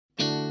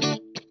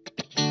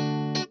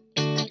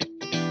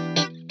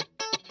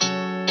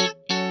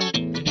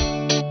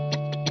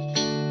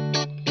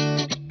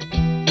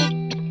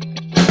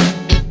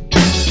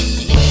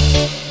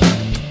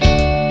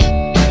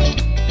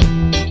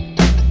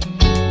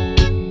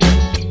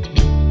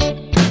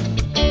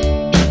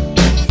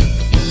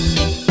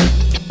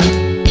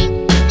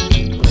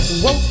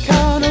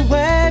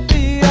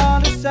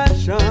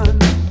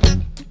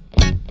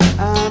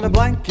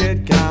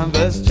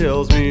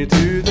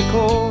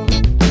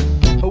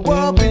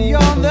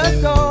on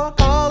the door,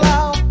 call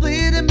out,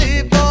 pleading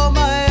me for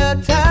my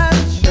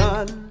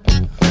attention.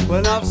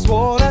 When I've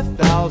sworn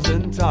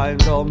 1,000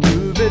 times I'll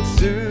move it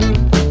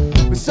soon,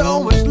 with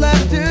so much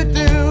left to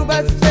do,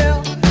 but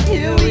still,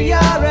 here we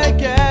are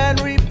again,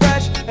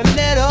 refreshed, and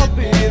it'll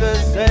be the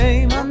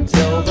same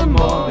until the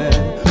morning,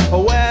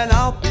 when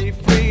I'll be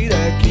free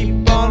to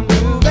keep on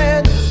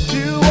moving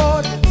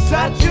toward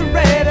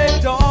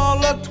saturated.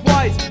 Don't look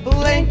twice,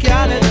 blink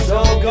and it's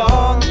all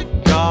gone.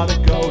 You've gotta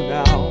go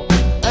now,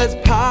 as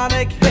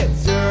panic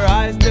hits your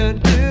eyes, turn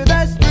to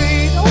the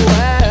street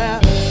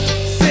where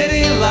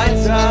city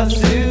lights are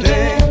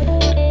soothing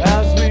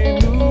as we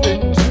move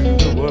into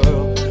the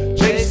world,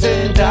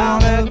 chasing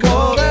down a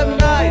golden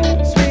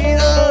night, sweet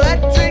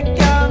electric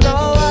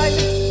candlelight.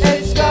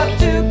 It's got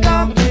too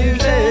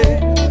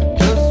confusing,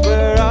 just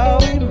where are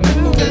we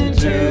moving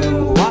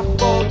to? I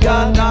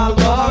forgot not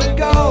long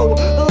ago.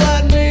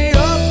 Let me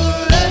up,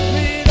 let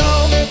me know.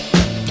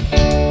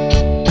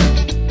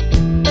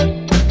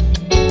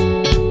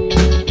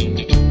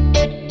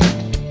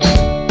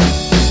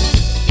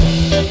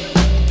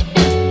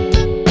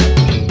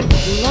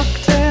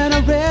 Locked in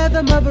a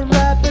rhythm of a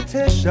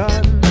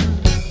repetition,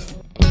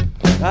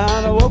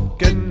 an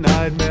awoken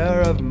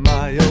nightmare of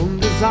my own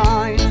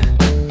design.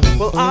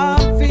 Well,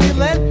 I'm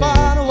feeling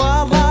fine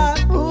while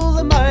I'm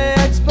ruling my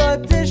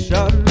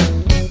expedition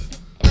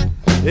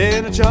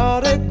in the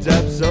charted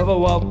depths of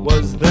what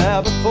was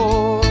there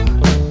before.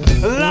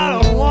 And I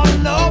don't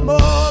want no more.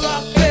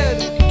 Locked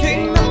in,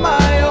 kingdom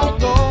my own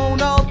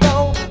throne.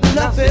 Although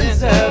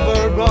nothing's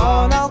ever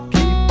wrong, I'll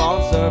keep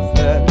on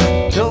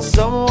surfing till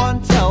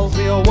someone tells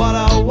me what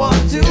I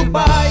want to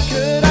buy.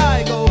 Could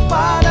I go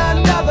find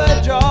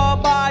another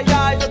job? My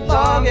eyes are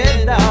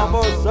longing now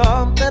for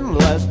something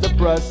less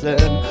depressing,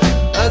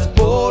 as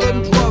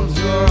boredom drums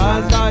your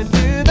eyes. I do